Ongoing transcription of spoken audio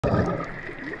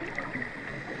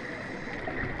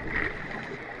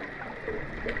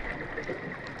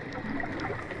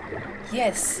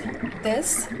Yes,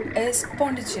 this is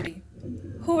Pondicherry.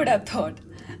 Who would have thought?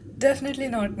 Definitely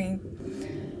not me.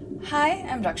 Hi,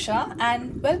 I'm Raksha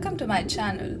and welcome to my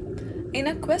channel. In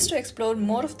a quest to explore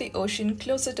more of the ocean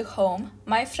closer to home,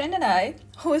 my friend and I,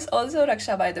 who is also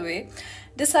Raksha by the way,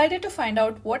 decided to find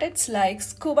out what it's like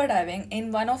scuba diving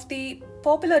in one of the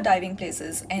popular diving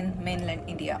places in mainland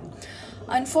India.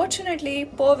 Unfortunately,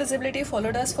 poor visibility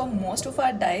followed us for most of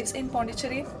our dives in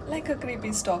Pondicherry like a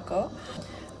creepy stalker.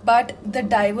 But the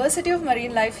diversity of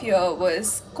marine life here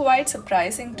was quite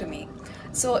surprising to me.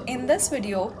 So in this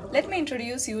video, let me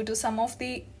introduce you to some of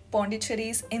the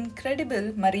Pondicherry's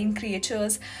incredible marine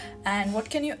creatures and what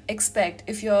can you expect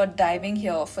if you're diving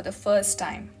here for the first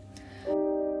time.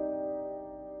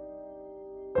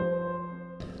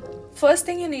 First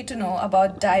thing you need to know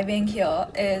about diving here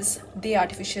is the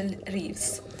artificial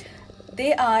reefs.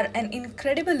 They are an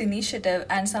incredible initiative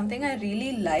and something I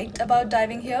really liked about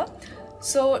diving here.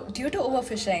 So, due to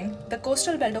overfishing, the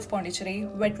coastal belt of Pondicherry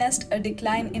witnessed a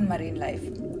decline in marine life.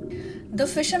 The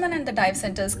fishermen and the dive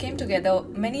centers came together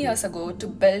many years ago to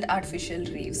build artificial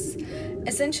reefs.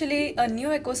 Essentially, a new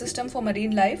ecosystem for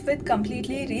marine life with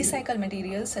completely recycled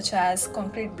materials such as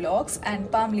concrete blocks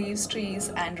and palm leaves, trees,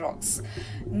 and rocks.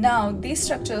 Now, these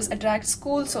structures attract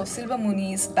schools of silver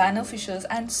moonies, banner fishes,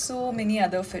 and so many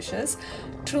other fishes.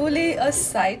 Truly a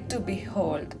sight to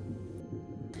behold.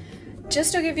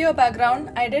 Just to give you a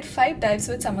background, I did 5 dives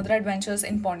with Samudra Adventures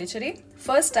in Pondicherry.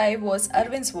 First dive was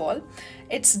Arvind's Wall.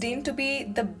 It's deemed to be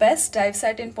the best dive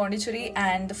site in Pondicherry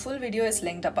and the full video is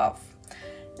linked above.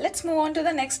 Let's move on to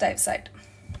the next dive site.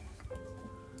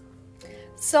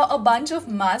 Saw a bunch of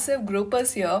massive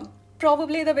groupers here,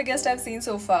 probably the biggest I've seen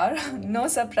so far. No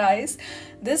surprise,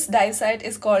 this dive site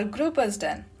is called Grouper's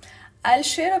Den. I'll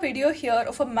share a video here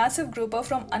of a massive grouper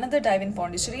from another dive in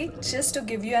Pondicherry just to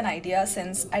give you an idea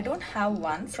since I don't have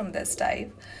one from this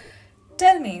dive.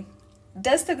 Tell me,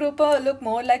 does the grouper look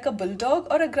more like a bulldog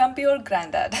or a grumpy old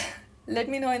granddad? Let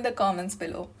me know in the comments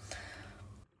below.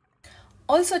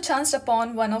 Also chanced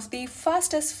upon one of the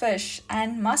fastest fish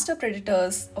and master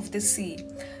predators of the sea,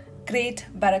 great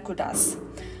barracudas,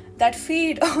 that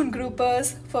feed on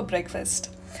groupers for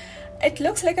breakfast. It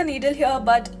looks like a needle here,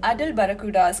 but adult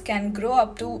barracudas can grow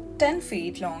up to 10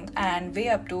 feet long and weigh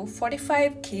up to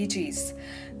 45 kgs.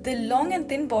 The long and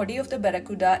thin body of the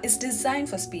barracuda is designed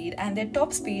for speed and their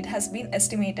top speed has been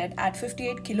estimated at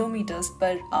 58 kilometers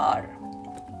per hour.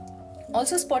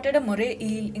 Also spotted a moray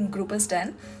eel in Grouper's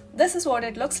Den. This is what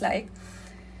it looks like.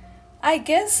 I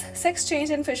guess sex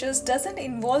change in fishes doesn't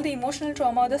involve the emotional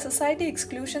trauma or the society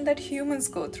exclusion that humans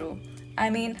go through. I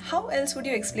mean, how else would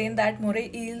you explain that moray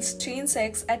eels change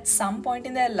sex at some point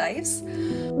in their lives?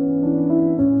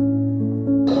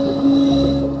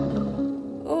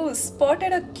 Oh,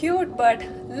 spotted a cute but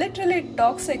literally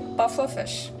toxic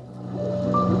pufferfish.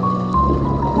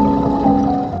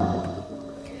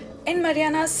 In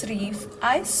Mariana's Reef,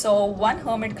 I saw one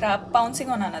hermit crab pouncing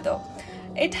on another.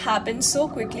 It happened so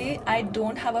quickly, I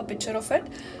don't have a picture of it.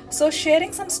 So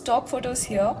sharing some stock photos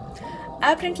here.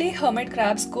 Apparently, hermit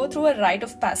crabs go through a rite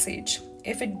of passage.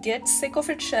 If it gets sick of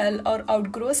its shell or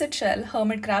outgrows its shell,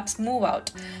 hermit crabs move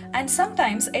out. And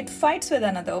sometimes it fights with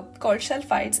another, called shell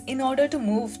fights, in order to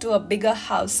move to a bigger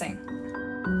housing.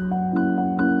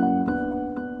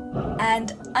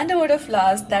 And underwater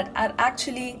flowers that are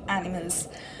actually animals.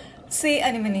 Sea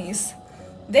anemones.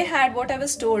 They had what I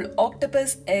was told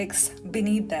octopus eggs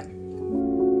beneath them.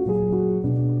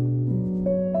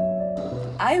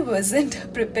 I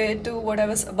wasn't prepared to what I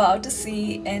was about to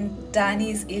see in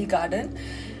Danny's eel garden.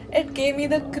 It gave me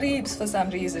the creeps for some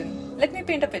reason. Let me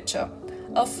paint a picture.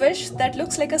 A fish that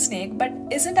looks like a snake but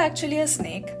isn't actually a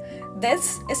snake.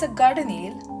 This is a garden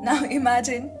eel. Now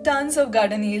imagine tons of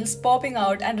garden eels popping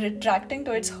out and retracting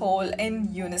to its hole in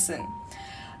unison.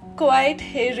 Quite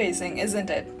hair-raising, isn't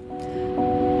it?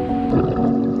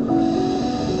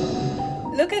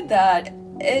 Look at that.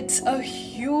 It's a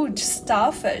huge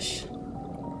starfish.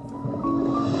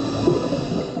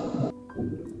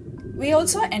 We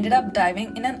also ended up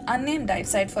diving in an unnamed dive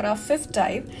site for our 5th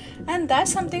dive, and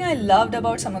that's something I loved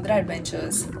about Samudra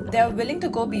Adventures. They are willing to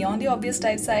go beyond the obvious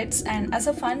dive sites, and as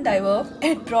a fun diver,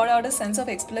 it brought out a sense of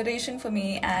exploration for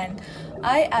me and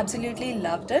I absolutely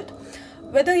loved it.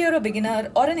 Whether you're a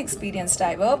beginner or an experienced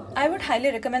diver, I would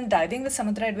highly recommend diving with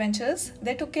Samudra Adventures.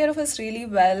 They took care of us really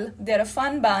well, they're a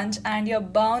fun bunch and you're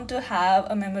bound to have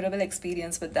a memorable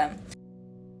experience with them.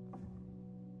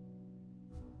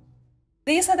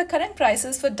 These are the current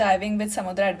prices for diving with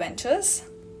Samudra Adventures.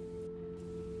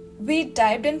 We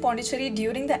dived in Pondicherry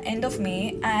during the end of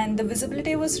May and the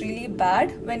visibility was really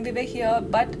bad when we were here,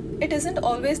 but it isn't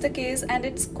always the case and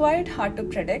it's quite hard to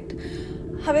predict.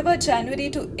 However, January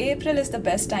to April is the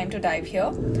best time to dive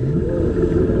here.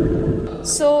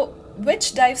 So,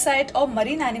 which dive site or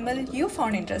marine animal you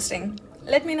found interesting?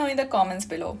 Let me know in the comments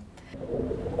below.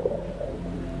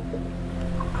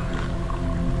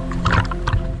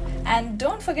 And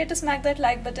don't forget to smack that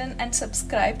like button and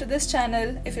subscribe to this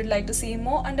channel if you'd like to see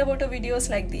more underwater videos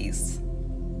like these.